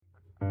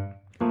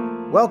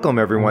Welcome,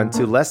 everyone,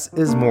 to Less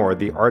is More,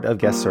 the Art of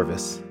Guest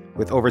Service.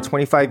 With over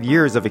 25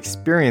 years of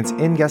experience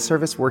in guest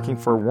service working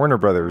for Warner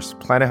Brothers,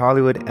 Planet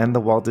Hollywood, and the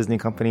Walt Disney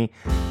Company,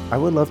 I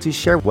would love to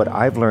share what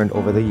I've learned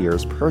over the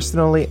years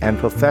personally and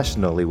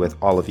professionally with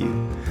all of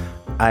you.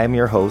 I am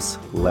your host,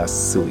 Les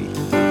Sui.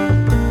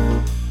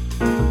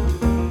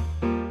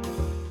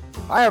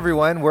 Hi,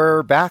 everyone.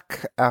 We're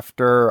back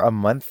after a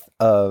month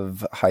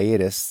of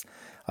hiatus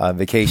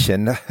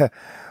vacation.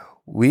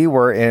 We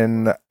were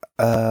in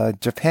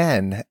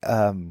Japan,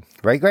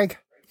 right, Greg?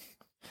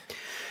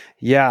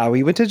 Yeah,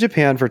 we went to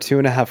Japan for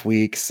 2.5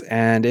 weeks,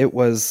 and it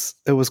was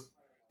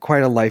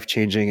quite a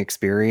life-changing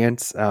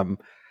experience.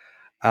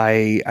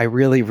 I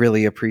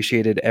really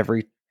appreciated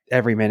every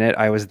minute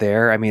I was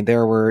there. I mean,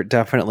 there were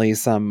definitely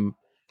some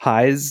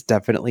highs,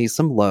 definitely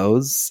some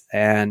lows,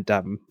 and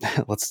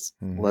let's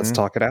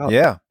talk it out.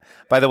 Yeah.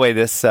 By the way,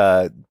 this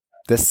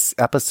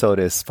episode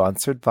is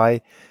sponsored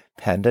by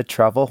Panda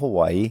Travel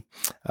Hawaii,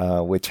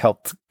 which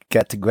helped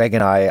get Greg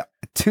and I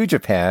to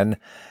Japan,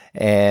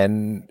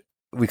 and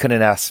we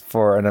couldn't ask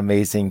for an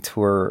amazing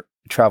tour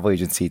travel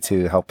agency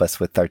to help us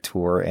with our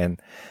tour and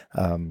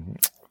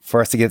for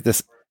us to get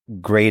this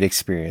great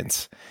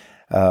experience.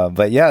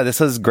 But yeah, this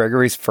was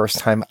Gregory's first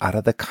time out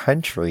of the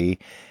country.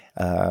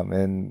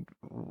 And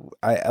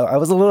I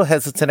was a little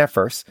hesitant at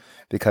first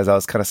because I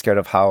was kind of scared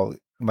of how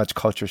much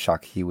culture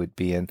shock he would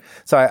be in.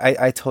 So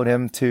I told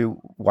him to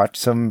watch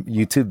some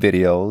YouTube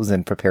videos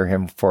and prepare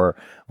him for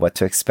what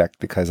to expect,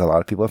 because a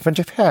lot of people from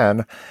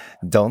Japan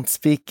don't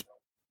speak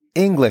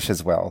English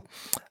as well,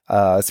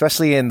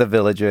 especially in the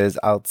villages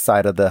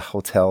outside of the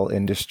hotel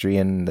industry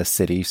in the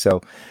city.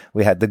 So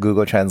we had the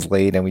Google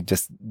Translate, and we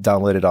just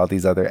downloaded all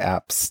these other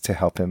apps to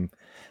help him.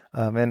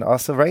 And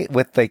also, right,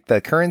 with like the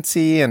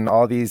currency and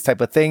all these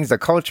type of things, the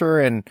culture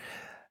and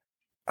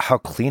how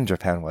clean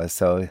Japan was.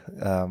 So,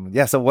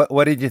 yeah. So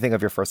what did you think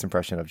of your first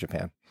impression of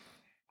Japan?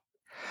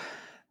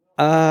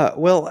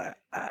 Well,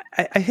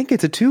 I think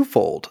it's a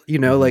twofold,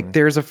 like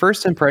there's a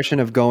first impression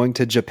of going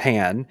to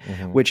Japan,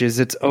 which is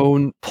its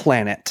own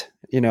planet,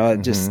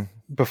 just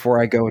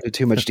before I go into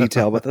too much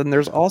detail, but then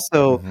there's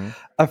also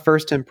a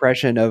first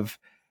impression of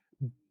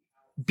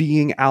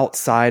being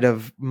outside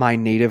of my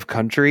native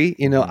country.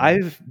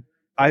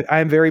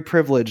 I'm very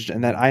privileged in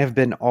that I have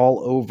been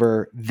all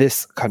over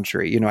this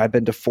country. I've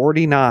been to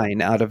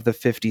 49 out of the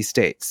 50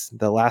 states.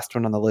 The last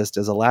one on the list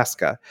is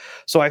Alaska.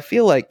 So I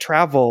feel like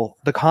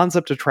the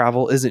concept of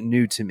travel isn't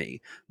new to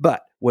me.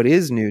 But what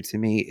is new to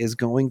me is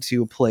going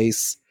to a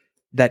place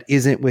that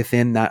isn't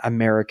within that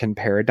American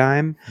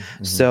paradigm.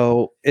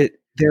 So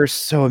there's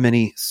so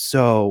many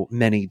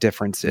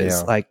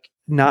differences. Yeah.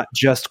 Not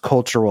just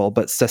cultural,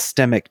 but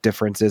systemic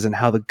differences in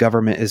how the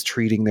government is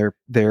treating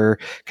their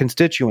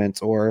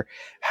constituents, or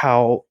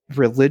how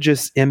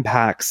religious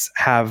impacts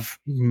have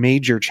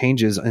major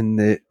changes in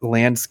the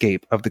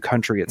landscape of the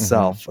country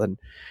itself. And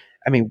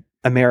I mean,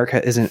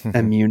 America isn't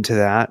immune to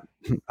that,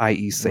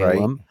 i.e.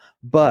 Salem, right.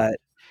 But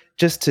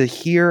just to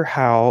hear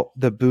how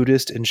the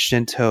Buddhist and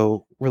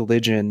Shinto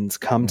religions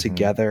come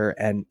together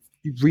and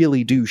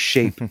really do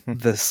shape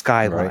the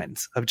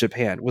skylines of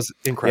Japan was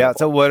incredible. Yeah.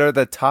 So what are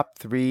the top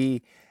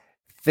 3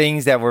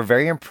 things that were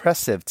very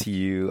impressive to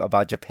you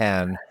about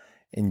Japan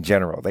in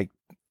general? Like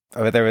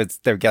whether it's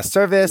their guest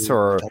service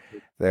or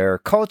their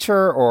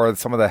culture or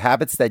some of the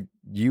habits that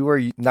you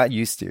were not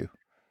used to.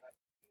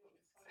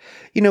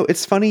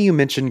 It's funny you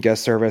mentioned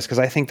guest service, because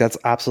I think that's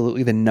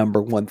absolutely the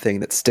number one thing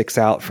that sticks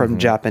out from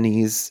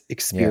Japanese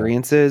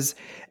experiences.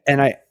 Yeah.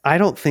 And I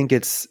don't think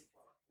it's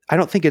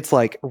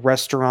like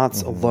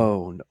restaurants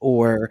alone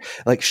or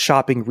like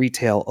shopping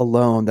retail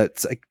alone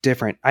that's like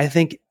different. I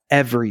think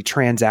every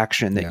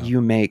transaction that you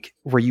make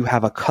where you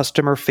have a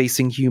customer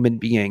facing human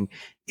being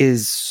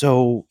is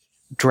so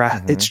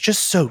it's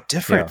just so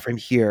different from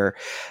here.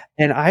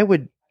 And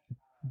I'm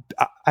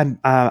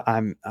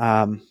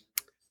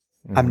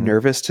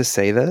nervous to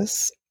say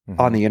this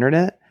on the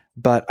internet,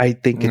 but I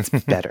think it's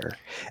better.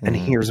 And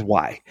here's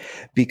why.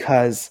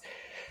 Because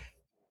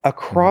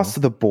across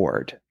the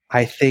board,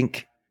 I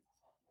think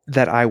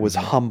that I was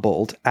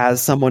humbled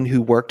as someone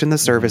who worked in the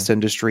service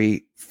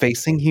industry,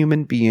 facing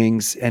human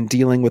beings and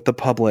dealing with the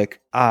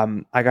public.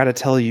 I got to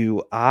tell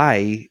you,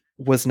 I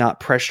was not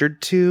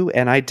pressured to,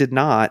 and I did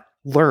not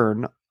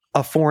learn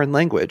a foreign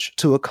language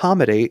to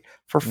accommodate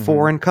for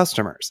foreign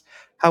customers.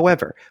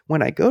 However,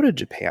 when I go to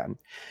Japan,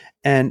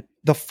 and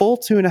the full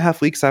 2.5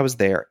 weeks I was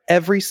there,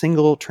 every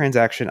single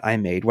transaction I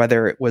made,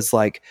 whether it was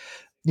like,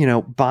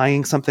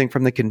 buying something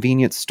from the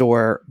convenience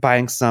store,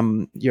 buying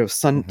some,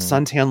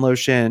 suntan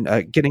lotion,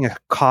 getting a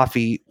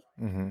coffee,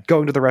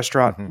 going to the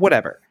restaurant,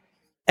 whatever.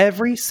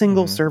 Every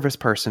single service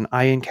person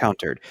I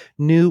encountered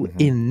knew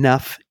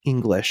enough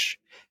English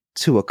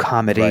to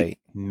accommodate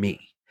me.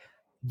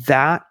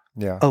 That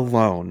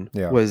alone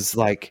was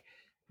like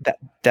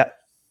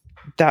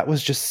that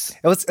was just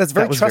it's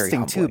very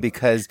trusting too,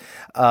 because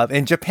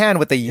in Japan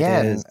with the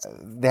yen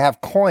they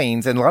have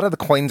coins, and a lot of the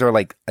coins are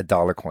like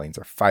 $1 coins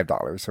or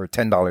 $5 or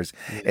 $10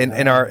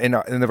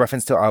 in the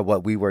reference to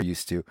what we were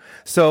used to.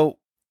 So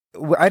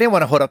I didn't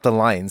want to hold up the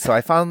line, so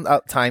I found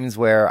out times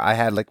where I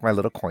had like my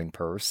little coin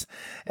purse,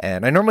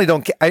 and I normally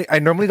don't. I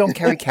normally don't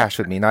carry cash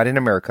with me, not in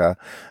America,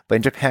 but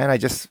in Japan, I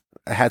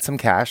had some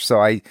cash,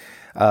 so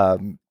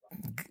um,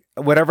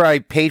 whatever I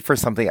paid for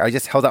something, I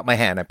just held out my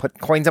hand. I put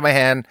coins in my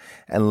hand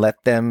and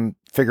let them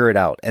figure it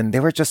out. And they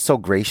were just so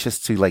gracious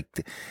to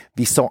like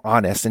be so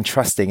honest and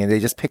trusting. And they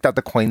just picked out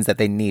the coins that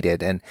they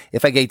needed. And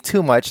if I gave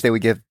too much, they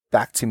would give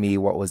back to me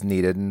what was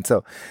needed. And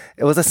so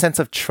it was a sense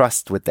of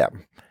trust with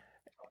them.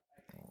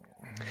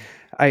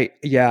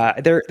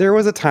 There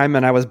was a time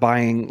when I was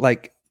buying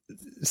like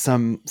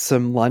some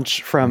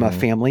lunch from a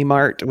Family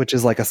Mart, which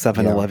is like a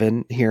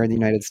 7-Eleven here in the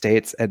United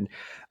States. And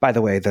by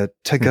the way, the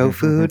to-go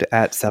food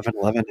at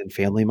 7-Eleven and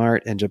Family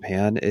Mart in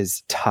Japan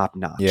is top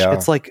notch. Yeah.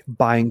 It's like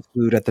buying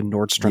food at the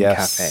Nordstrom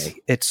Cafe.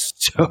 It's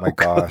so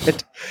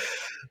good.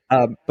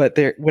 But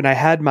when I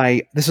had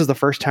this was the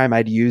first time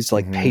I'd used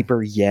like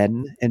paper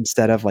yen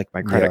instead of like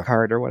my credit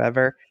card or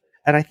whatever.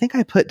 And I think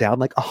I put down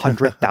like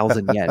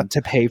 100,000 yen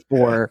to pay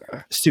for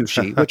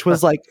sushi, which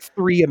was like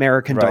 $3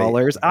 American.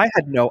 I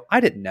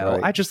didn't know.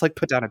 I just like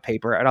put down a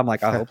paper and I'm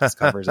like, I hope this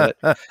covers it.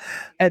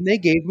 And they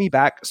gave me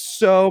back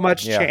so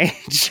much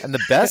change. And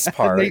the best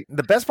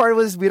part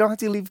was we don't have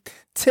to leave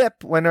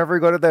tip whenever we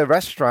go to the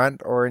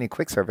restaurant or any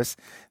quick service.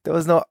 There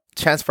was no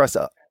chance for us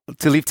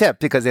to leave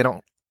tip because they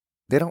don't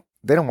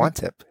want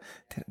tip.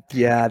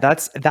 Yeah,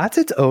 that's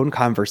its own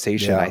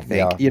conversation, I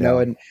think, you know,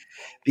 and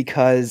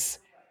because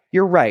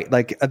you're right.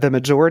 Like the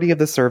majority of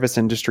the service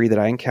industry that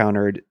I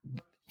encountered,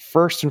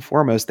 first and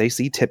foremost, they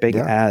see tipping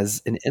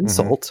as an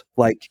insult.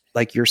 Like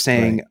you're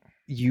saying,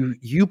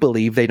 you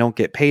believe they don't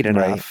get paid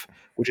enough,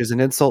 which is an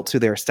insult to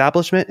their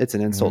establishment. It's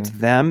an insult to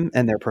them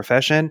and their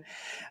profession.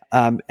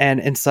 And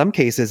in some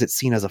cases, it's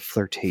seen as a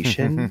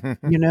flirtation,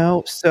 you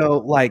know? So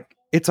like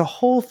it's a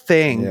whole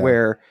thing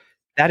where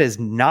that is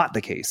not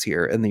the case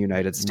here in the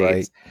United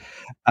States.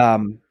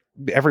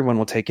 Everyone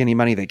will take any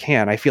money they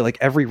can. I feel like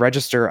every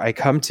register I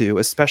come to,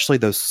 especially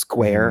those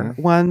square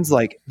ones,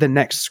 like the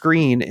next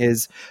screen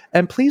is,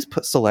 and please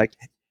select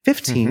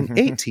 15,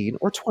 18,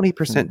 or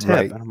 20%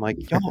 tip. And I'm like,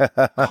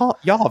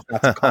 y'all have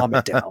got to calm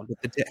it down.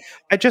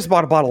 I just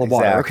bought a bottle of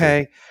water,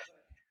 okay?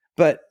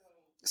 But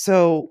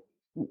so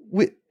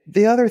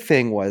the other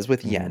thing was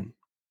with yen.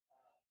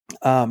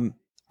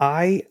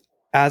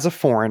 As a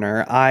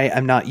foreigner, I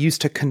am not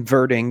used to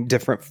converting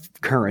different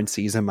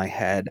currencies in my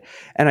head.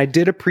 And I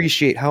did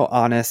appreciate how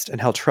honest and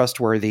how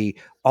trustworthy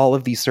all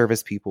of these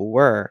service people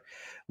were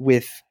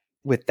with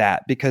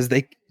that, because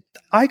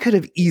I could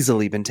have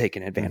easily been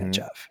taken advantage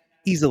of.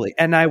 Easily.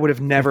 And I would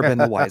have never been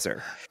the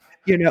wiser.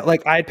 You know,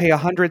 like I'd pay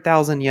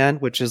 100,000 yen,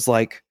 which is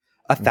like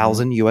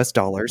 $1,000 US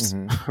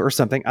or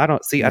something. I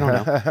don't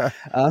know.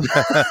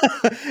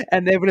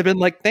 And they would have been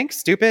like, thanks,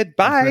 stupid.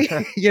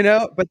 Bye. You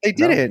know, but they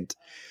didn't.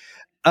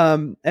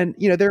 And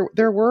you know,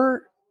 there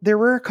were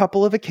a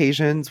couple of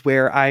occasions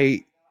where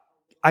I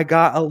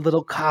got a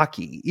little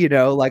cocky, you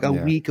know, like a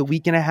week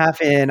and a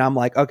half in, I'm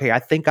like, okay, I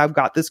think I've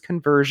got this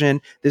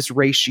conversion, this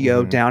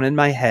ratio down in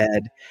my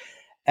head.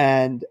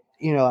 And,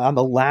 you know, on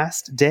the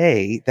last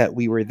day that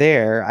we were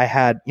there, I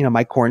had, you know,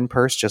 my corn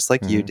purse, just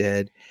like you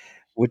did,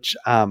 which,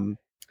 I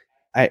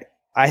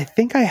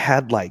think I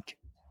had like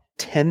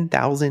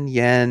 10,000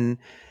 yen,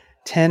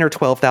 10 or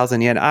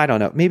 12,000 yen. I don't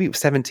know. Maybe it was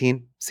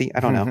 17. See, I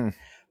don't know.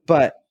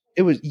 But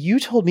you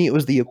told me it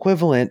was the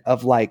equivalent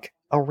of like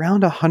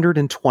around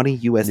 120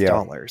 US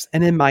dollars.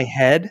 And in my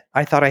head,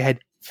 I thought I had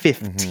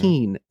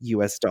 15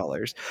 US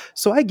dollars.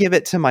 So I give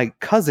it to my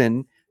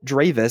cousin,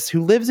 Dravis,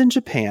 who lives in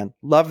Japan.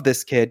 Love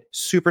this kid.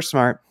 Super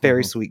smart,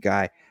 very sweet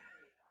guy.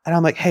 And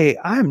I'm like, hey,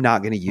 I'm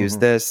not going to use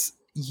this.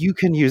 You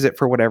can use it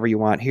for whatever you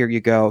want. Here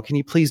you go. Can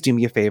you please do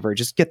me a favor?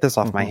 Just get this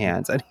off my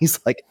hands. And he's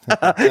like,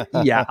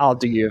 yeah, I'll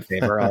do you a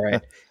favor. All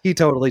right. He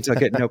totally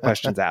took it. No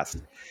questions asked.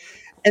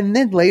 And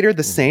then later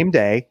the same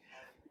day,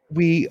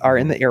 we are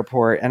in the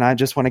airport and I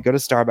just want to go to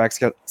Starbucks,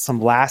 get some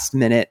last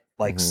minute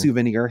like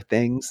souvenir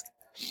things.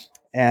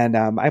 And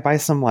I buy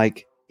some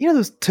like, you know,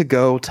 those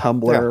to-go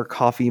tumbler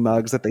coffee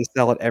mugs that they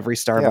sell at every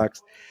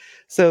Starbucks.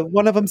 So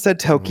one of them said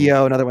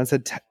Tokyo, another one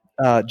said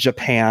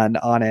Japan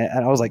on it.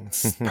 And I was like,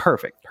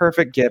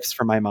 perfect gifts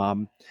for my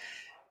mom.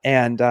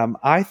 And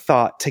I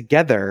thought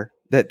together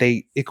that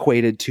they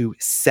equated to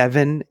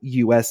 $7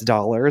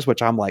 US,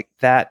 which I'm like,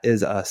 that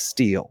is a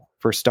steal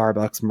for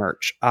Starbucks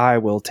merch. I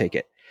will take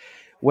it.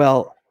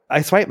 Well,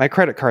 I swipe my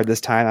credit card this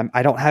time.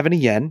 I don't have any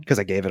yen because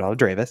I gave it all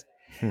to Dravis.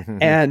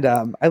 And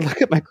I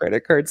look at my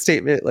credit card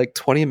statement like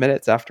 20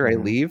 minutes after I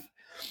leave.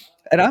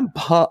 And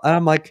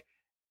I'm like,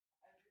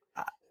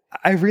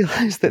 I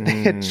realized that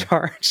they had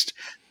charged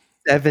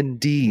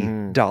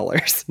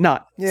 $70,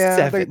 not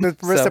 $7. The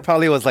barista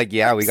probably was like,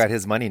 yeah, we got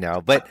his money now.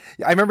 But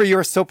I remember you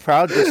were so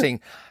proud. You're saying,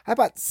 I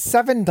bought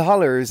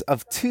 $7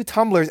 of 2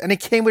 tumblers and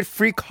it came with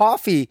free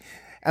coffee.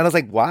 And I was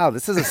like, wow,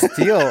 this is a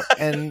steal.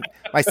 And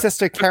my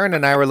sister Karen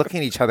and I were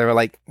looking at each other. We're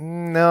like,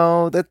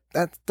 no, that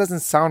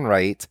doesn't sound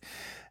right.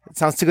 It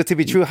sounds too good to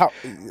be true. How?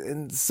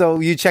 And so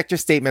you checked your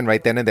statement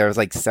right then and there. It was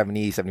like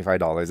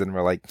 $75. And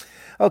we're like,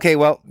 okay,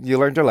 well, you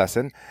learned your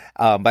lesson.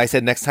 But I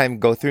said, next time,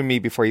 go through me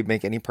before you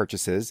make any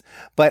purchases.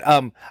 But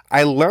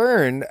I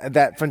learned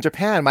that from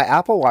Japan, my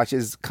Apple Watch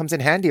comes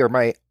in handy, or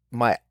my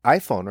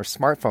iPhone or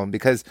smartphone,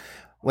 because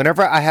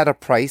whenever I had a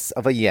price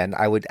of a yen,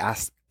 I would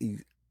ask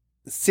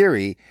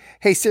Siri,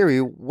 hey, Siri,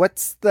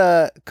 what's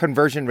the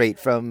conversion rate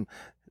from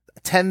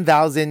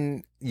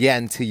 10,000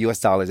 yen to US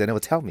dollars? And it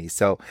would tell me.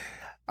 So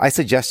I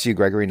suggest you,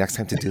 Gregory, next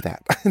time to do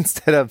that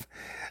instead of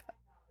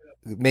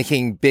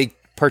making big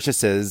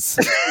purchases,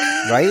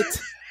 right?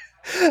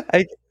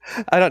 I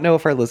I don't know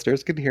if our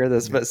listeners can hear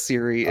this, but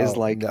Siri is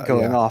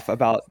going off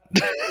about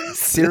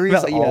Siri's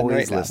about yen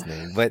always right now.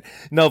 listening.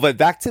 But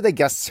back to the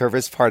guest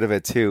service part of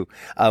it too.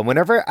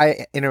 Whenever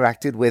I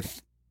interacted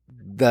with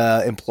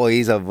the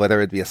employees of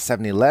whether it be a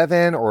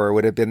 7-Eleven or it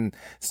would have been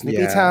Snoopy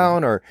Yeah.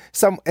 Town or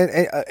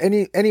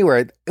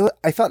anywhere,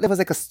 I felt there was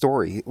like a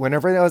story.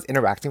 Whenever I was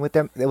interacting with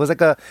them, it was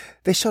like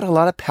they showed a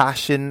lot of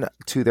passion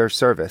to their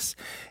service.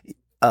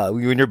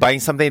 When you're buying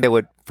something, they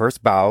would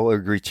first bow or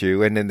greet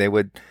you, and then they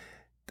would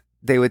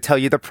tell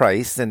you the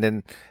price, and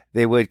then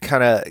they would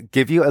kind of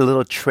give you a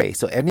little tray.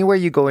 So anywhere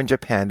you go in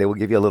Japan, they will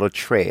give you a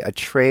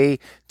tray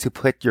to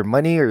put your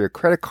money or your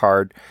credit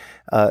card.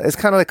 It's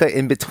kind of like an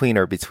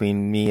in-betweener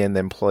between me and the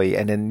employee.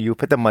 And then you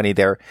put the money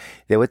there,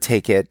 they would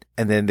take it,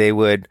 and then they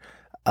would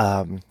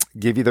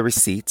give you the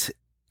receipt,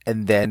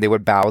 and then they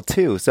would bow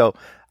too. So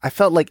I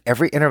felt like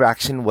every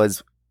interaction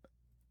was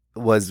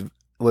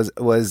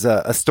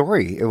a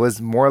story. It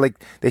was more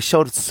like they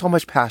showed so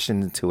much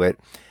passion into it.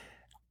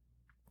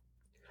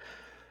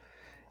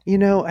 You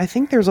know, I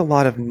think there's a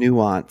lot of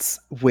nuance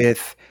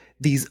with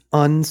these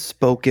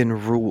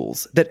unspoken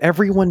rules that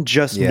everyone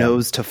just Yeah.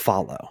 knows to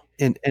follow.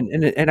 And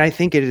I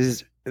think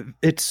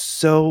it's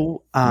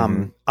so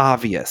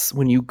obvious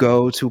when you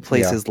go to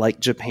places like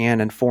Japan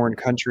and foreign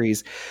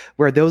countries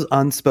where those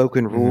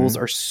unspoken rules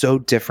are so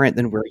different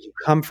than where you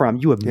come from.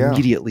 You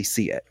immediately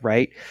see it,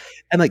 right?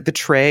 And like the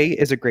tray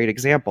is a great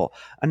example.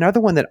 Another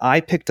one that I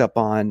picked up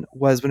on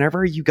was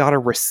whenever you got a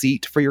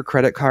receipt for your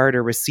credit card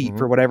or receipt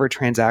for whatever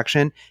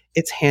transaction,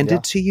 it's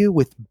handed to you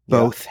with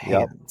both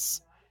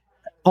hands.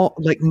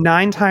 Like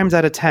 9 times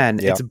out of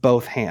 10, it's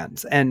both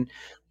hands. And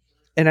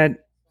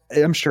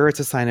I'm sure it's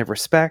a sign of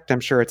respect.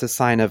 I'm sure it's a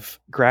sign of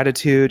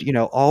gratitude. You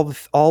know, all the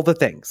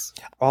things,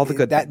 all the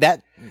good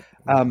things.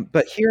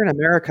 But here in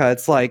America,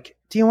 it's like,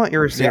 do you want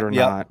your receipt or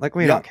not? Like,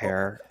 we don't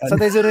care.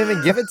 Sometimes they don't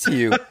even give it to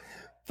you.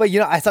 But,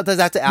 I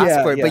sometimes have to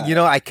ask for it. But,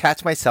 I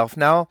catch myself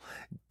now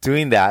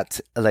doing that.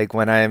 Like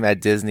when I'm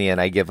at Disney and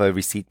I give a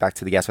receipt back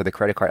to the guest with a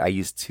credit card, I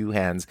use 2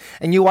 hands.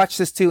 And you watch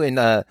this too in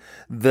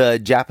the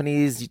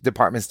Japanese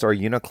department store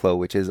Uniqlo,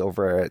 which is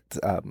over at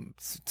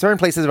certain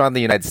places around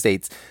the United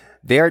States.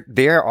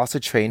 They're also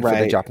trained for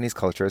the Japanese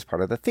culture as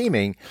part of the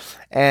theming.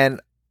 And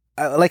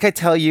like I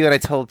tell you, and I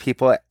tell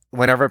people,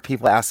 whenever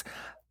people ask,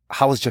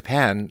 how was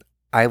Japan?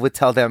 I would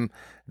tell them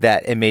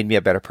that it made me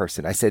a better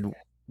person. I said,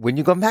 when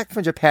you go back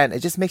from Japan, it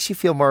just makes you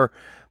feel more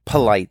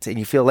polite and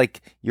you feel like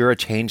you're a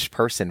changed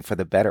person for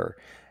the better.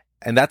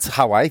 And that's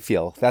how I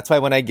feel. That's why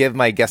when I give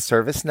my guest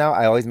service now,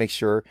 I always make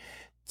sure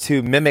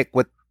to mimic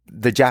what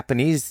the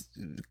Japanese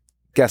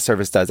guest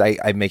service does.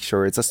 I make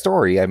sure it's a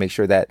story. I make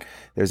sure that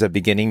there's a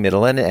beginning,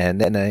 middle, and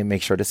end. And I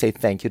make sure to say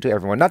thank you to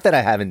everyone. Not that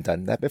I haven't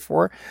done that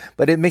before,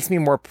 but it makes me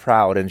more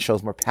proud and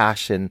shows more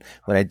passion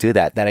when I do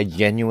that I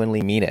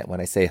genuinely mean it when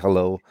I say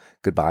hello,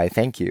 goodbye,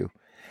 thank you.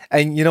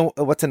 And you know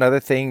what's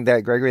another thing that,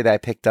 Gregory, that I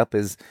picked up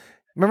is,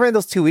 remember in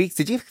those 2 weeks,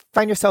 did you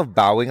find yourself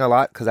bowing a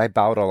lot? Because I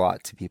bowed a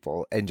lot to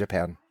people in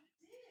Japan.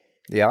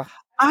 Yeah?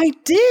 I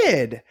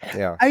did.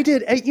 Yeah. I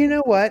did. And you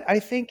know what? I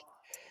think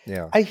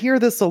I hear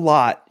this a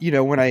lot,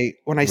 when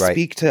I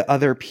speak to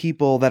other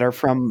people that are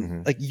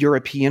from like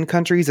European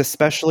countries,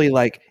 especially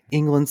like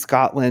England,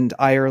 Scotland,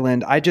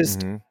 Ireland. I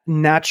just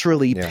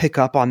naturally pick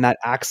up on that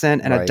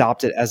accent and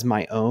adopt it as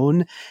my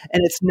own.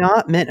 And it's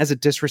not meant as a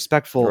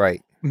disrespectful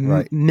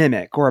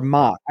mimic or a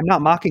mock. I'm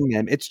not mocking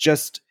them. It's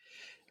just,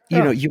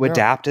 you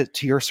adapt it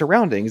to your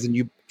surroundings and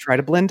you try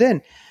to blend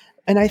in.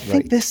 And I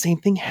think the same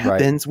thing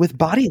happens with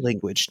body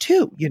language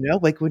too.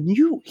 Like when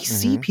you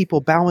see people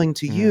bowing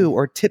to you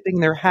or tipping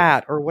their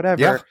hat or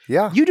whatever,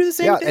 you do the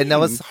same thing. And that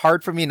was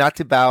hard for me not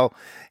to bow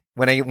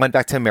when I went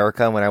back to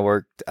America. When I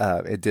worked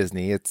at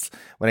Disney, it's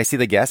when I see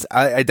the guests,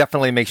 I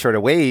definitely make sure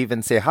to wave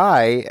and say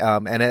hi.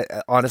 And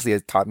honestly,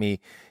 it taught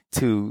me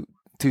to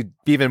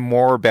be even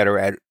more better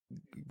at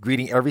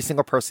greeting every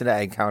single person that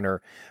I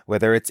encounter,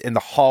 whether it's in the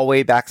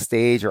hallway,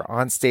 backstage, or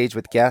on stage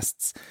with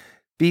guests.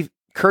 Be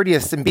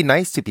courteous and be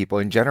nice to people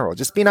in general.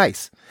 Just be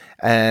nice.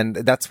 And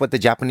that's what the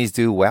Japanese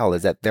do well,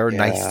 is that they're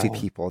nice to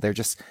people. They're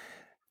just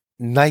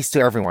nice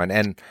to everyone.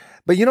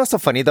 But it's so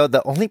funny though,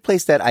 the only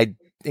place that I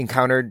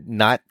encountered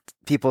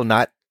people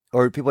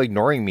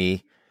ignoring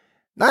me,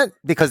 not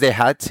because they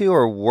had to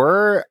or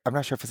were, I'm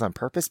not sure if it's on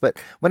purpose, but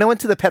when I went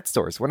to the pet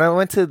stores, when I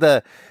went to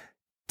the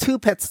 2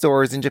 pet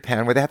stores in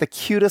Japan where they had the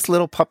cutest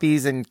little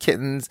puppies and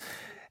kittens,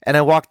 and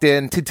I walked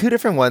in to 2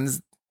 different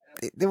ones,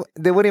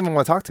 they wouldn't even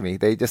want to talk to me.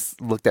 They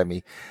just looked at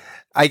me.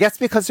 I guess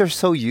because they're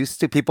so used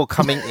to people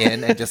coming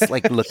in and just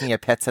like looking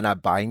at pets and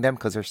not buying them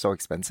because they're so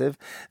expensive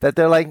that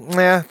they're like,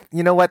 nah,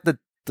 you know what? The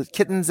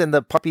kittens and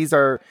the puppies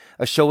are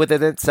a show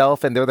within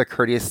itself, and they're the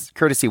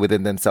courtesy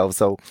within themselves.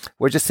 So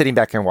we're just sitting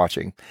back and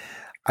watching.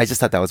 I just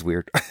thought that was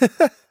weird.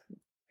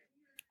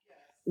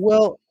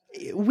 Well,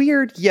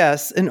 weird,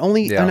 yes, and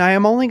I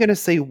am only going to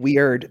say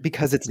weird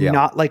because it's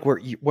not like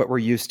what we're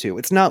used to.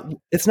 It's not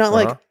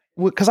like,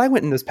 because I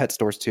went in those pet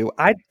stores too.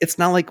 It's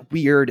not like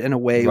weird in a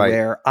way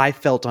where I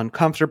felt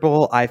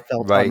uncomfortable, I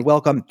felt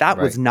unwelcome. That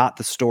was not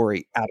the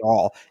story at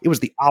all. It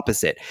was the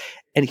opposite.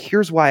 And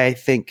here's why I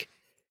think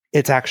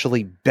it's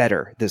actually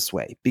better this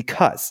way,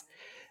 because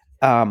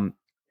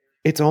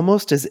it's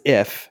almost as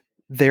if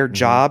their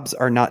jobs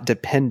are not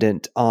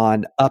dependent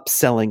on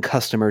upselling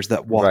customers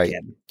that walk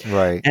in.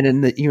 Right. And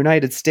in the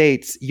United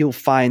States, you'll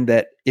find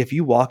that if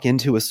you walk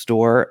into a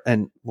store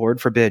and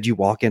Lord forbid you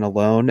walk in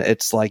alone,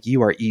 it's like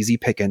you are easy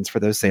pickings for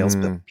those sales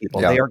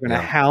people. They are going to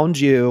hound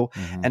you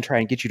and try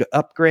and get you to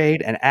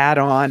upgrade and add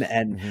on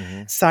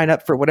and sign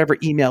up for whatever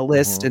email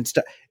list and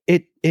stuff.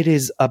 It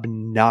is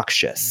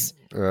obnoxious.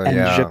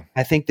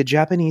 I think the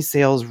Japanese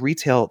sales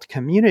retail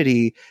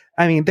community,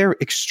 I mean, they're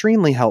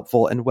extremely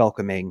helpful and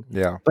welcoming,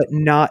 but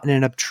not in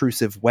an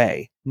obtrusive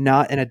way,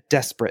 not in a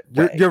desperate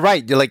way. You're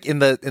right. You're like in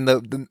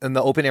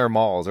the open air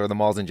malls or the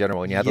malls in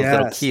general, and you have those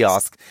little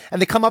kiosks,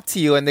 and they come up to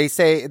you and they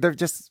say, they're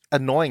just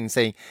annoying,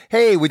 saying,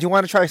 "Hey, would you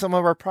want to try some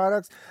of our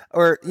products?"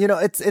 Or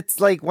it's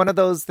like one of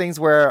those things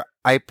where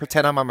I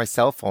pretend I'm on my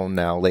cell phone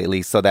now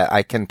lately so that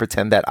I can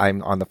pretend that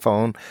I'm on the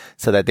phone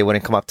so that they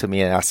wouldn't come up to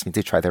me and ask me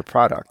to try their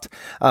product.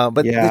 But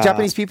the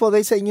Japanese people,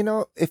 they say,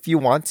 if you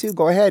want to,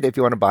 go ahead. If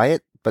you want to buy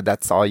it, but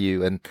that's all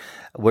you. And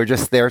we're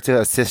just there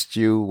to assist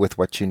you with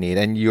what you need.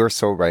 And you're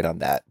so right on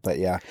that. But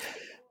yeah.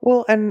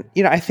 Well, and,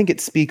 I think it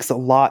speaks a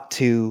lot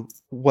to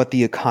what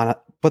the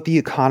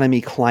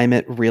economy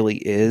climate really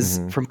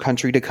is from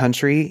country to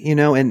country. In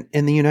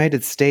the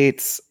United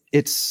States,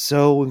 it's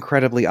so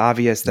incredibly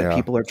obvious that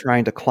people are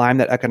trying to climb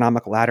that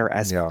economic ladder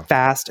as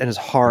fast and as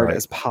hard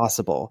as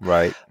possible.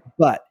 Right.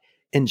 But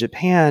in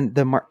Japan,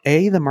 the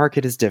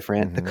market is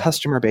different. The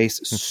customer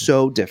base is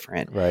so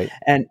different. Right.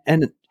 And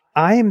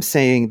I am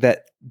saying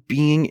that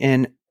being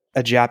in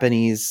a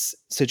Japanese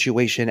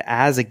situation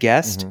as a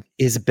guest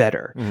is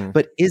better.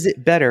 But is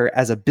it better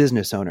as a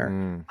business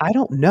owner? I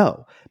don't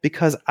know,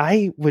 because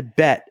I would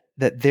bet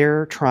that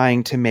they're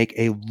trying to make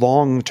a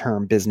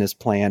long-term business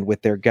plan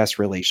with their guest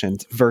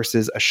relations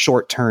versus a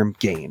short-term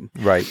gain.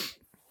 Right.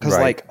 Because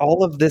like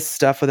all of this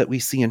stuff that we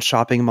see in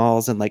shopping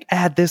malls and like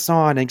add this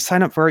on and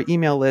sign up for our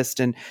email list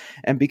and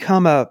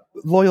become a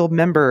loyal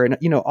member and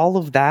all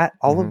of that,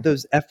 all of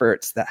those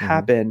efforts that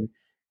happen,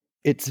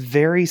 it's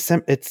very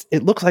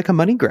it looks like a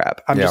money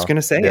grab. I'm just going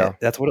to say it.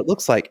 That's what it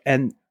looks like.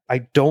 And I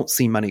don't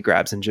see money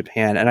grabs in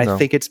Japan. And I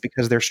think it's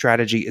because their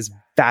strategy is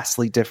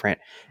vastly different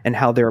in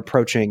how they're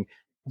approaching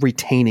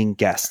retaining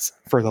guests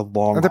for the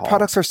long haul. The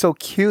products are so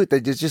cute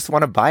that you just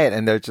want to buy it,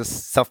 and they're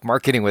just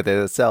self-marketing with it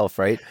itself,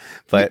 right?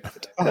 But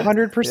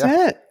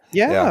 100%.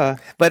 Yeah.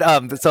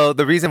 But so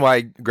the reason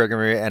why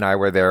Gregory and I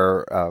were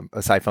there,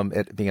 aside from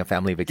it being a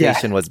family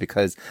vacation, was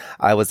because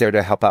I was there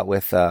to help out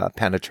with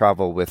Panda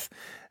Travel with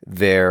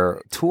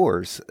their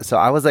tours. So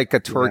I was like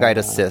a tour guide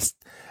assist.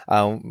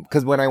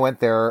 Because when I went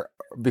there,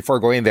 before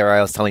going there,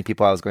 I was telling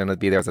people I was going to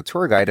be there as a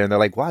tour guide, and they're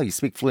like, "Wow, you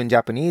speak fluent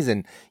Japanese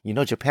and you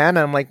know Japan?" And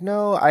I'm like,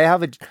 "No,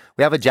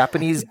 we have a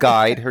Japanese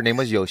guide. Her name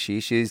was Yoshi.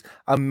 She's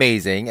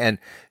amazing, and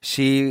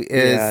she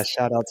is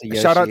shout out to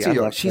Yoshi. Shout out to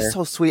Yoshi. She's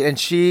so sweet, and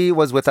she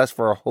was with us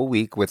for a whole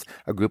week with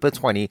a group of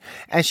 20,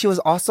 and she was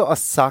also a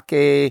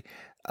sake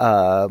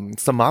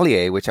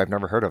sommelier, which I've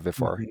never heard of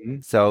before.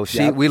 So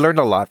we learned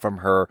a lot from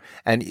her,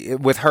 and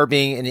with her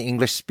being an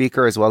English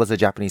speaker as well as a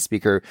Japanese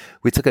speaker,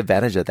 we took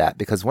advantage of that,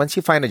 because once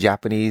you find a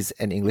Japanese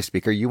and English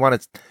speaker, you want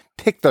to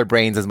pick their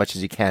brains as much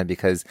as you can,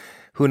 because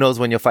who knows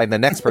when you'll find the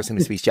next person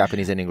who speaks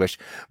Japanese and English.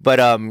 But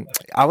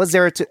I was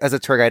there as a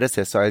tour guide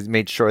assist, so I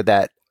made sure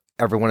that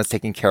everyone is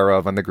taken care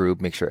of on the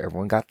group, make sure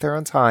everyone got there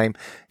on time,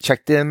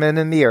 checked them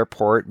in the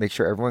airport, make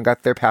sure everyone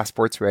got their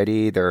passports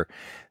ready, their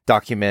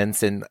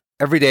documents, and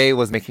every day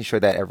was making sure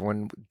that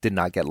everyone did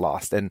not get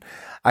lost. And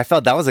I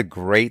felt that was a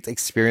great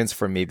experience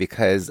for me,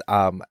 because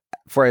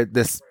for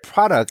this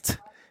product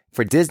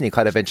for Disney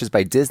called Adventures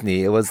by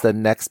Disney, it was the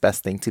next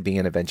best thing to being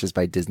an Adventures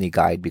by Disney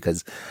guide,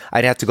 because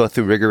I'd have to go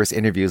through rigorous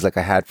interviews like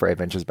I had for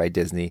Adventures by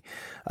Disney,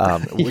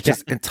 which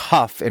is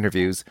tough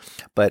interviews.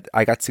 But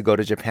I got to go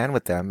to Japan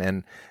with them,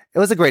 and it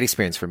was a great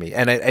experience for me.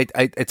 And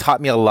it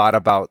taught me a lot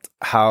about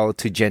how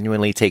to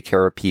genuinely take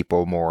care of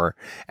people more,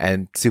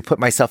 and to put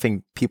myself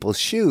in people's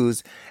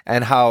shoes,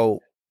 and how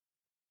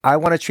I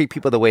want to treat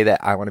people the way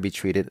that I want to be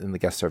treated in the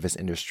guest service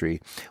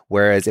industry.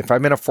 Whereas if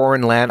I'm in a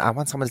foreign land, I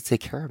want someone to take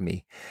care of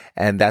me.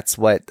 And that's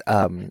what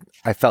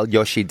I felt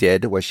Yoshi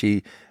did, where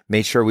she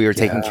made sure we were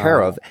taken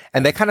care of.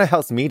 And that kind of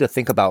helps me to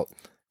think about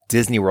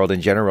Disney World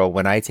in general.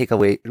 When I take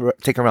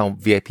around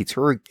VIP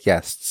tour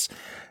guests,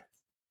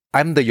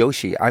 I'm the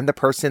Yoshi. I'm the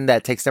person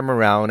that takes them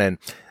around and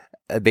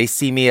they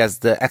see me as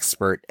the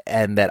expert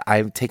and that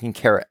I'm taking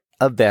care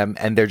of them,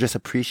 and they're just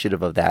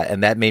appreciative of that.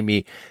 And that made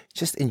me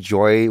just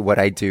enjoy what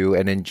I do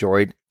and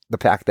enjoyed the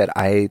fact that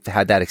I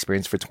had that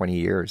experience for 20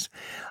 years.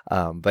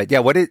 But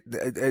yeah,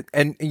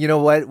 and you know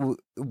what?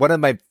 One of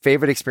my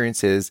favorite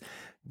experiences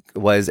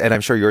was, and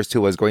I'm sure yours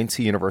too, was going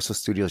to Universal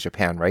Studios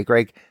Japan, right,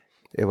 Greg?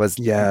 It was,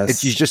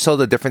 Yes. You just saw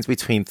the difference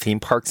between theme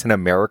parks in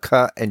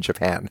America and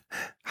Japan.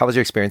 How was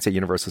your experience at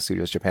Universal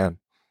Studios Japan?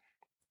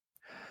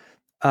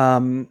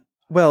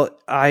 Well,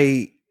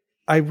 I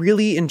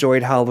really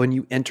enjoyed how when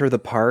you enter the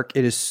park,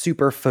 it is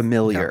super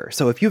familiar.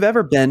 So if you've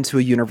ever been to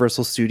a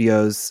Universal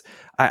Studios,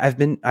 I've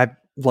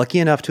lucky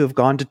enough to have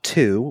gone to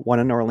two, one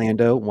in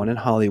Orlando, one in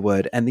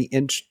Hollywood. And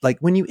like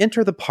when you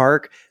enter the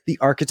park, the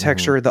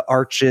architecture, the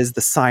arches,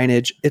 the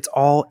signage, it's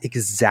all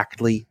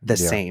exactly the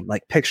same.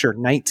 Like picture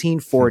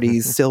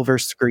 1940s silver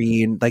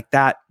screen, like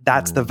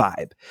that's the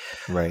vibe.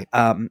 Right.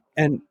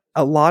 And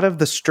a lot of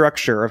the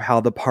structure of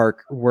how the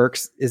park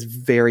works is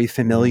very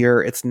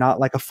familiar. It's not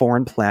like a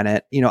foreign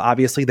planet. You know,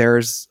 obviously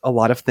there's a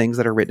lot of things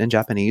that are written in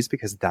Japanese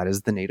because that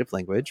is the native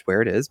language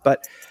where it is.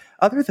 But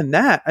other than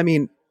that, I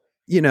mean,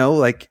 you know,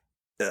 like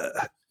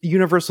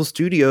Universal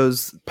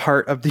Studios,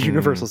 part of the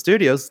Universal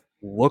Studios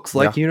looks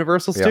like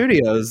Universal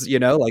Studios, you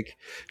know, like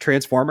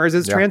Transformers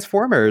is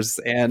Transformers,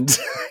 and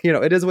you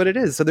know, it is what it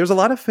is. So there's a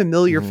lot of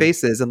familiar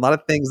faces and a lot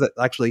of things that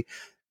actually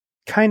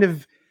kind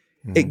of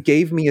it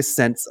gave me a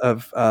sense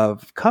of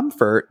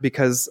comfort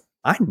because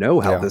I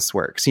know how this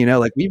works. You know,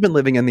 like we've been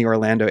living in the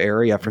Orlando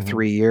area for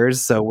 3 years,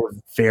 so we're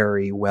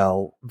very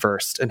well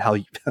versed in how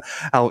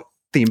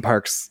theme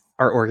parks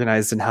are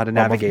organized and how to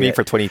navigate me it.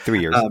 For 23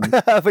 years,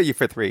 but you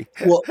for 3.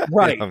 Well,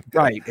 right,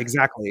 right,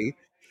 exactly.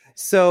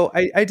 So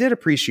I did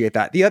appreciate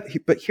that.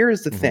 But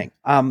here's the thing.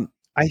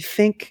 I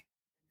think,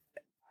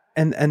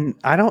 and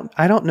I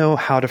don't know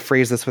how to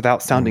phrase this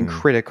without sounding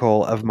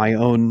critical of my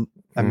own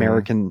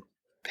American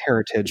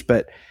heritage,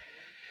 but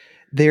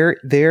there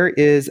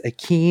is a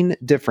keen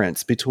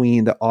difference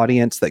between the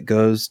audience that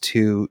goes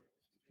to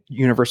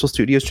Universal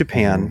Studios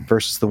Japan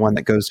versus the one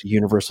that goes to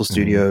Universal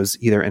Studios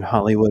either in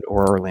Hollywood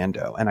or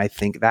Orlando. And I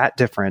think that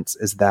difference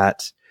is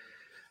that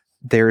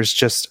there's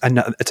just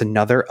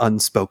another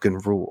unspoken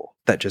rule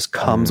that just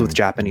comes with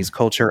Japanese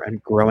culture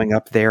and growing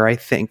up there. I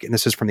think, and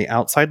this is from the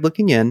outside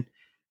looking in,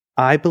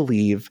 I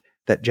believe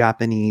that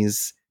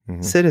Japanese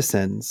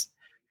citizens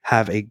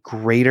have a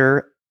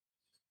greater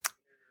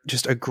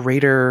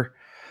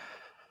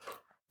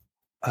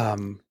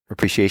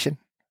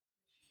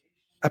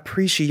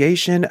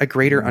appreciation, a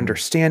greater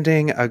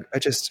understanding,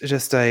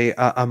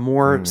 a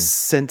more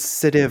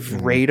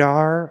sensitive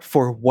radar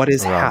for what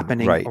is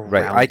happening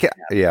around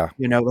them.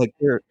 You know, like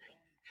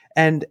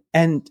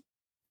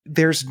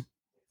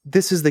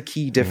this is the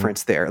key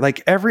difference there.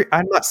 Like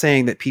I'm not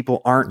saying that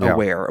people aren't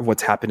aware of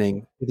what's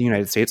happening in the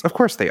United States. Of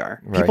course they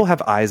are. People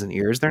have eyes and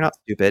ears. They're not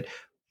stupid,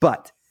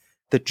 but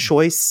the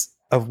choice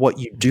of what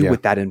you do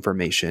with that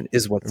information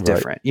is what's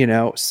different, you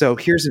know? So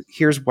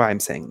here's why I'm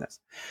saying this.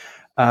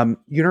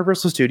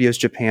 Universal Studios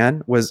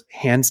Japan was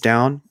hands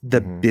down the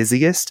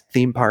busiest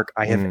theme park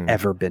I have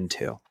ever been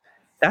to.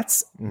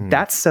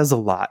 That says a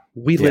lot.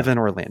 We live in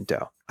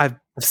Orlando. I've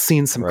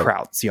seen some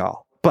crowds,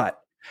 y'all. But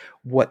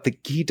what the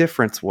key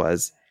difference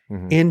was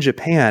in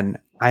Japan,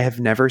 I have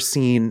never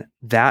seen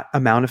that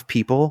amount of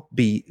people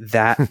be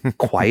that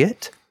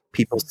quiet.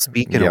 People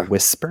speak in a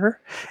whisper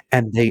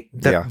and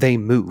they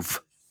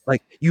move.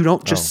 Like you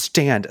don't just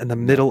stand in the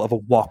middle of a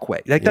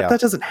walkway. Like that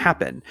doesn't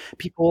happen.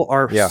 People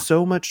are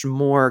so much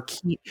more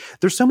key.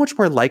 They're so much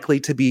more likely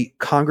to be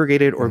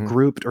congregated or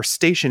grouped or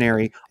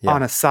stationary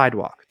on a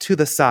sidewalk, to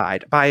the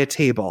side, by a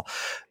table.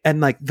 And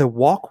like the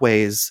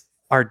walkways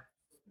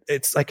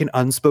it's like an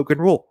unspoken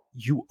rule.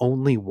 You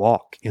only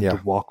walk in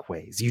the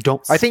walkways. You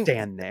don't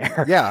stand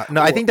there. Yeah.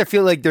 No, I think they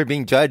feel like they're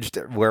being judged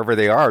wherever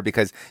they are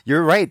because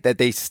you're right that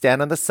they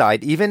stand on the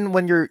side. Even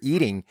when you're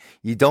eating,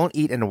 you don't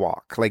eat and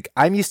walk. Like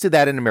I'm used to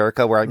that in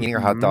America where I'm eating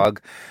a hot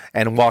dog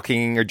and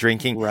walking or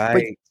drinking.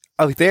 Right.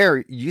 But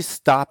there, you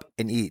stop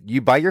and eat. You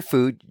buy your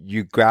food,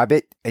 you grab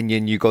it, and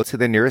then you go to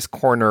the nearest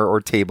corner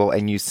or table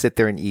and you sit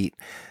there and eat.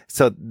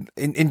 So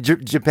in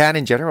Japan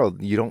in general,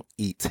 you don't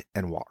eat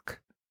and walk.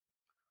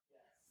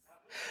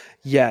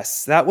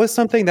 Yes, that was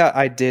something that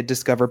I did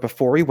discover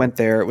before we went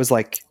there. It was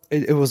like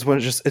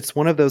it's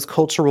one of those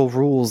cultural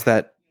rules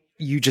that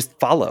you just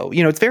follow.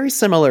 You know, it's very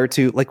similar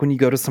to like when you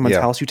go to someone's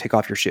house, you take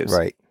off your shoes.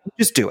 Right. You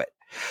just do it.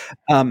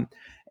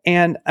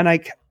 And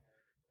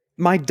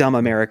my dumb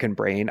American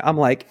brain, I'm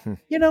like,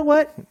 you know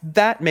what?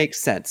 That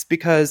makes sense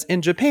because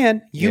in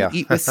Japan you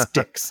eat with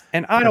sticks,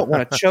 and I don't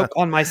want to choke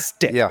on my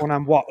stick when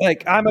I'm walking.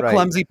 Like I'm a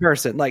clumsy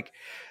person. Like,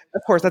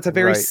 of course, that's a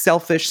very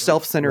selfish,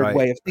 self-centered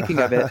way of thinking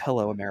of it.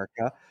 Hello,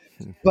 America.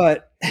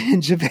 But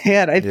in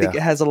Japan, I think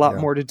it has a lot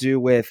more to do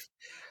with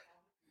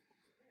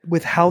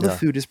how the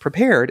food is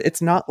prepared.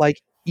 It's not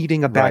like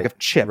eating a bag of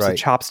chips and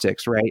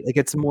chopsticks, right? Like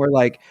it's more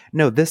like,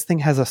 no, this thing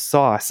has a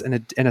sauce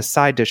and a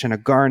side dish and a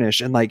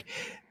garnish. And like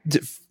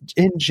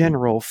in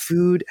general,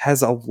 food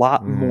has a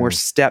lot more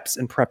steps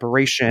in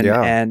preparation.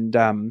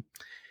 And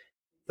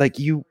like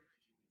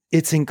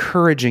it's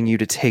encouraging you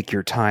to take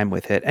your time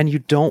with it, and you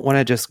don't want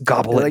to just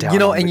gobble it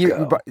down. And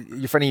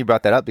you're funny you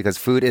brought that up, because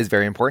food is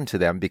very important to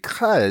them,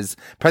 because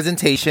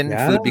presentation,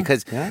 food,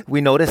 because we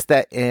noticed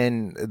that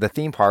in the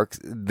theme parks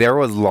there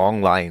was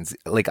long lines,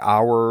 like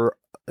our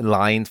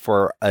line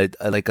for a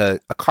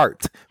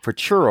cart for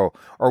churro,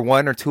 or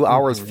 1 or 2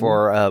 hours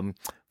for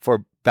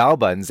bao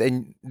buns,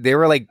 and they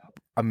were like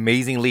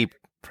amazingly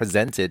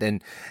presented.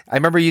 And I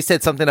remember you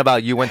said something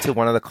about you went to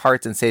one of the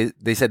carts and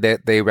they said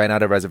that they ran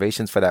out of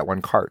reservations for that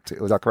one cart.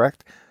 Was that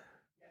correct?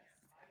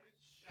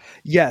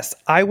 Yes,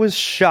 I was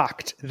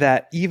shocked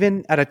that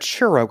even at a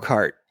churro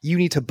cart, you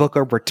need to book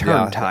a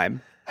return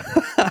time.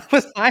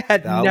 I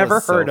had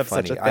never heard of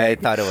such a thing. I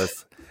thought it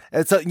was.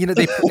 And so,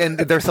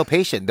 they're so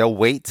patient. They'll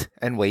wait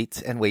and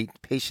wait and wait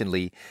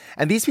patiently.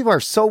 And these people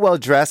are so well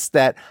dressed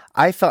that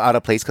I felt out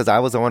of place, because I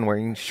was the one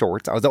wearing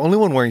shorts. I was the only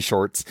one wearing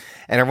shorts,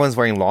 and everyone's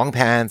wearing long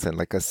pants and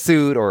like a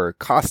suit or a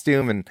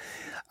costume. And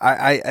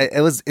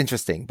it was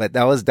interesting, but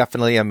that was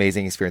definitely an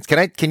amazing experience.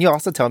 Can you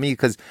also tell me,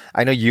 because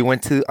I know you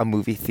went to a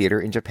movie theater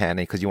in Japan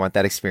because you want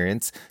that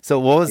experience. So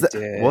what was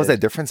the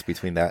difference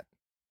between that?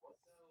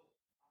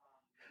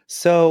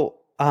 So,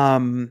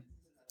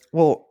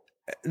 well,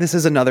 this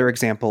is another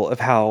example of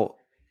how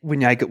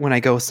when I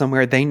go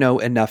somewhere, they know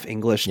enough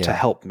English to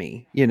help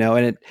me,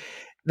 and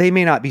they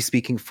may not be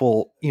speaking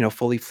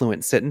fully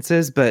fluent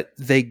sentences, but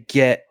they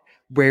get,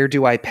 where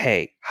do I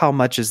pay? How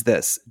much is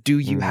this? Do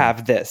you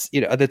have this?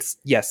 That's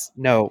yes,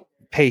 no,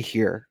 pay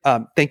here.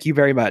 Thank you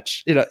very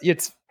much.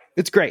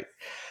 It's great.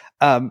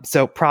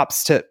 So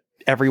props to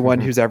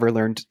everyone who's ever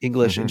learned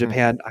English in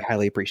Japan. I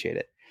highly appreciate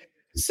it.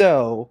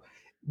 So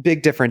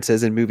big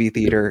differences in movie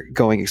theater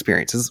going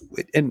experiences.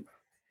 And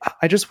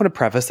I just want to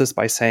preface this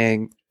by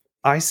saying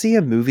I see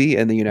a movie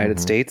in the United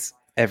States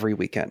every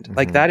weekend.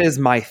 Like, that is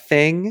my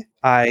thing.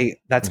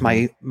 That's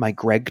my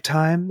Greg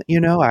time.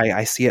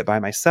 I see it by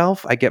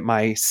myself. I get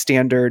my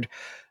standard,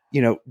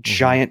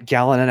 giant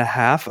gallon and a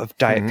half of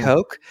Diet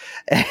Coke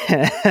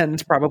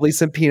and probably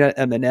some peanut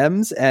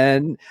M&Ms.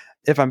 And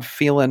if I'm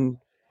feeling,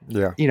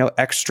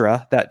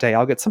 extra that day,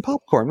 I'll get some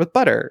popcorn with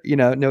butter,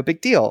 no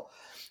big deal.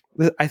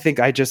 I think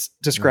I just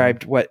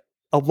described what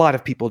a lot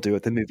of people do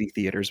at the movie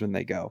theaters when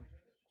they go.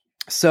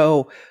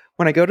 So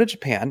when I go to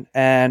Japan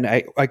and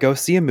I go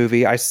see a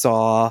movie, I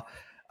saw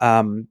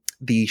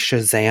the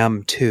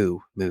Shazam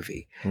 2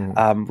 movie,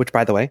 which,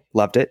 by the way,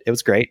 loved it. It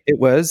was great. It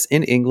was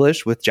in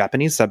English with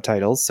Japanese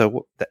subtitles,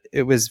 so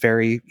it was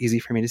very easy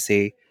for me to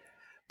see.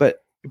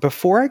 But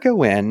before I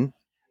go in,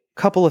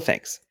 a couple of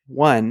things.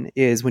 One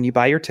is, when you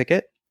buy your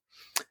ticket,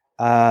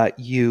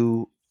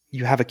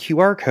 you have a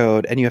QR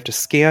code, and you have to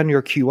scan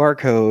your QR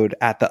code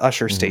at the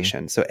usher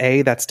station. So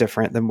that's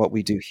different than what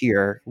we do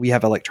here. We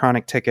have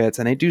electronic tickets,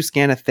 and they do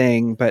scan a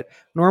thing, but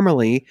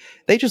normally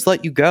they just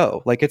let you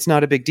go. Like, it's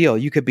not a big deal.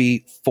 You could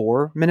be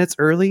 4 minutes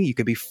early, you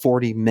could be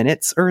 40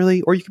 minutes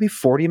early, or you could be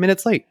 40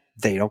 minutes late.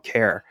 They don't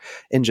care.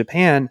 In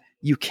Japan,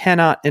 you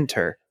cannot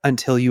enter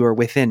until you are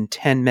within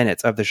 10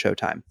 minutes of the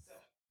showtime,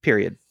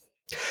 period.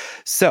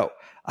 So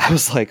I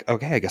was like,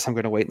 okay, I guess I'm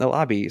going to wait in the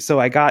lobby. So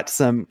I got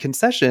some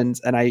concessions,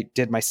 and I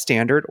did my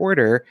standard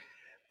order.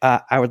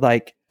 I would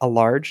like a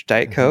large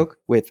Diet Coke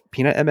with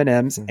peanut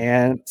M&Ms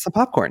and some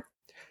popcorn,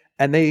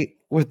 and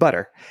with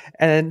butter.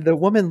 And the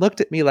woman looked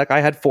at me like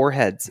I had 4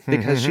 heads,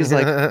 because she's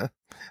like,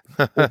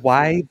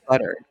 why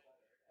butter?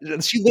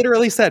 She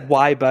literally said,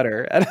 why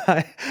butter? And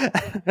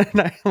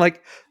I'm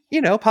like,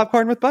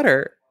 popcorn with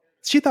butter.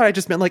 She thought I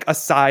just meant like a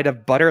side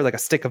of butter, like a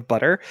stick of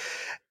butter.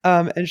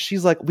 And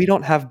she's like, we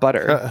don't have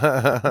butter.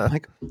 I'm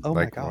like, oh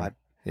my God.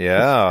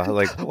 Yeah.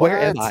 Like, where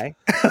am I?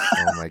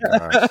 Oh my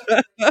gosh.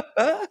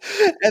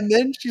 And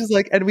then she's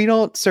like, and we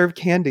don't serve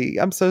candy.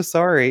 I'm so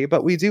sorry,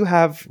 but we do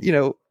have,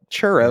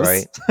 churros,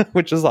 right?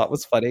 Which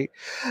was funny.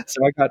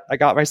 So I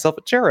got myself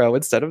a churro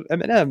instead of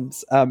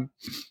M&Ms.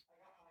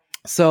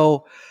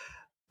 So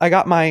I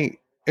got my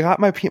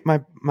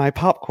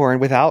popcorn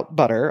without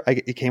butter.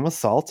 It came with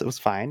salt. It was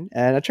fine,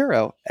 and a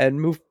churro,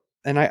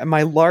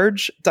 my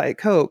large Diet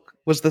Coke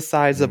was the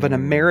size of an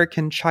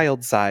American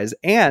child size,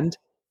 and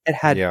it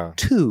had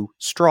 2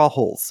 straw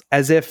holes,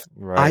 as if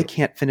I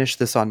can't finish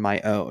this on my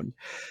own.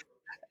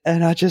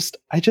 And I just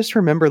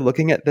remember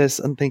looking at this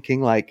and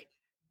thinking, like,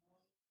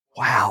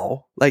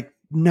 wow, like,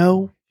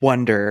 no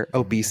wonder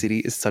obesity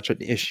is such an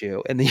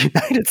issue in the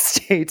United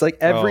States. Like,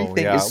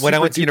 everything is when I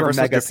went to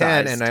Universal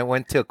Japan and I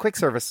went to a quick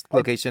service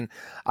location,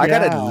 I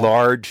got a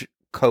large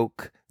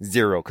Coke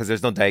Zero, because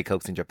there's no Diet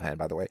Cokes in Japan,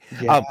 by the way.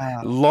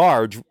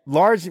 Large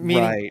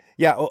meaning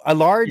a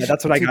large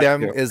that's what to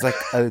them is like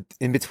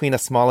in between a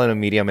small and a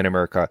medium in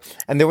America.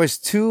 And there was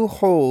 2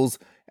 holes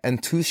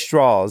and 2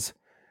 straws,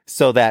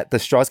 so that the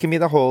straws can be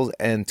the holes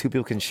and 2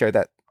 people can share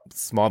that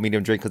small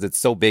medium drink, because it's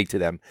so big to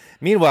them.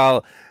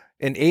 Meanwhile,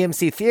 in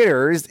AMC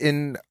theaters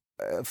in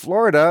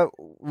Florida,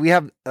 we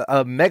have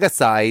a mega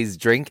size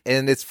drink,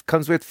 and it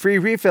comes with free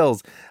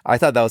refills. I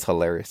thought that was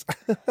hilarious.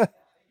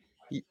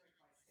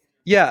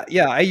 Yeah,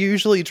 I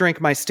usually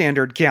drink my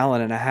standard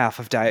gallon and a half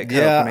of Diet Coke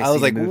Yeah, when I was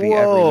see a like, movie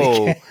every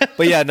whoa. weekend.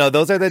 But yeah, no,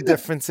 those are the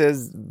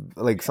differences,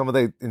 like some of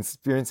the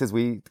experiences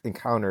we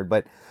encountered.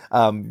 But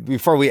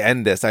before we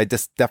end this, I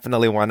just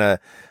definitely want to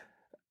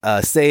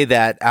say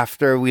that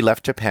after we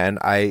left Japan,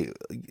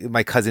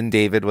 my cousin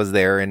David was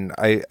there, and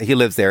he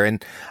lives there,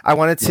 and I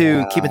wanted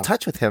to keep in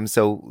touch with him.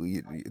 So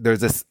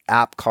there's this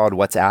app called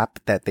WhatsApp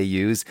that they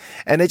use,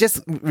 and it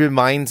just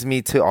reminds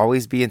me to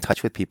always be in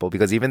touch with people,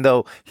 because even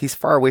though he's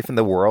far away from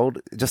the world,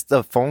 just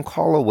a phone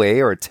call away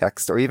or a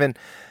text or even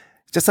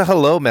just a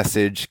hello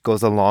message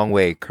goes a long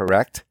way.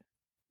 Correct?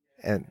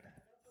 And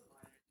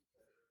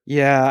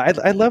Yeah,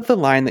 I love the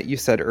line that you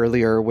said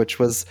earlier, which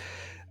was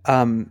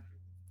how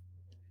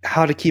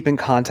to keep in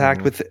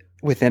contact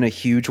within a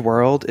huge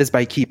world is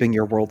by keeping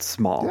your world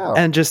small. Yeah.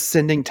 And just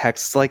sending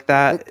texts like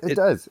that, it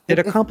does. It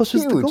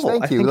accomplishes the goal.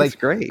 Thank I you. think Like, it's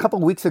great. A couple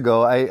of weeks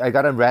ago, I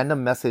got a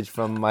random message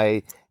from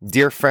my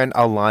dear friend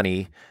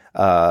Alani,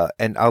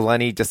 and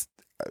Alani just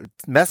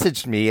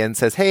messaged me and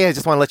says, "Hey, I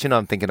just want to let you know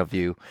I'm thinking of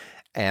you."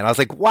 And I was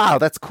like, "Wow,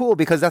 that's cool,"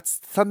 because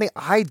that's something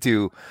I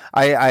do.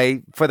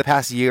 I for the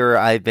past year,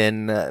 I've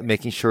been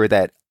making sure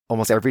that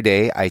almost every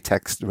day I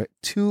text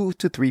 2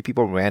 to 3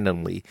 people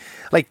randomly,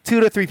 like 2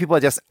 to 3 people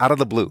just out of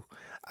the blue.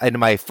 In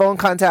my phone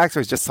contacts,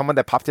 or it's just someone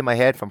that popped in my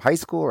head from high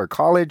school or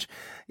college,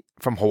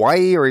 from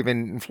Hawaii or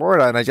even in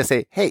Florida, and I just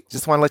say, "Hey,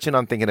 just want to let you know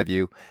I'm thinking of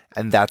you,"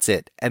 and that's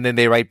it. And then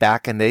they write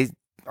back and they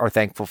are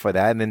thankful for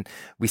that, and then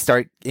we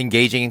start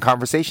engaging in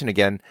conversation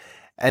again,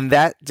 and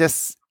that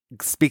just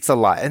speaks a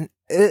lot. And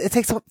it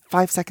takes about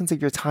 5 seconds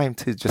of your time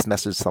to just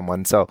message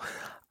someone. So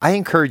I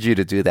encourage you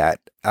to do that,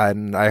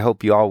 and I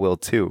hope you all will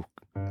too.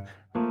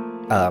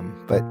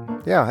 But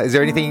yeah, is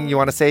there anything you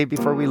want to say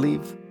before we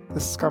leave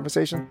this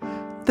conversation?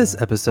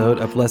 This episode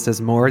of Less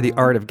is More, The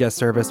Art of Guest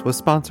Service was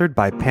sponsored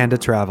by Panda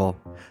Travel.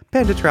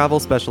 Panda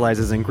Travel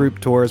specializes in group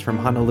tours from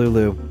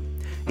Honolulu.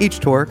 Each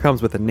tour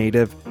comes with a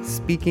native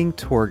speaking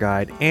tour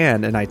guide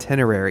and an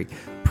itinerary,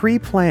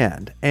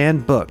 pre-planned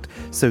and booked,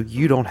 so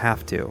you don't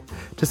have to.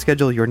 To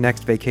schedule your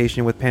next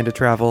vacation with Panda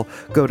Travel,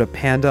 go to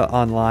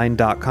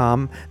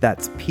pandaonline.com.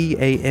 That's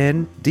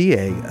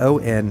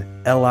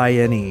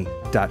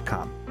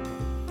PANDAONLINE.com.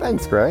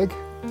 Thanks, Greg.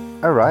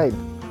 All right.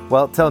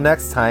 Well, till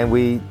next time,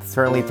 we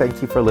certainly thank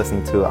you for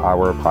listening to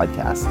our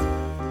podcast.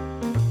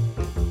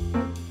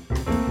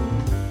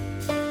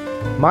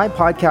 My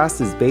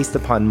podcast is based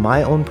upon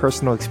my own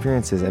personal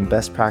experiences and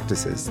best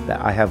practices that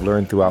I have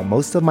learned throughout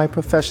most of my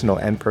professional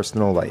and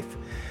personal life.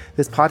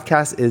 This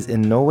podcast is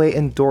in no way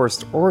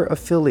endorsed or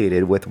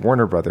affiliated with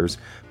Warner Brothers,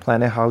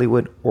 Planet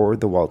Hollywood, or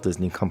the Walt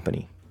Disney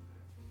Company.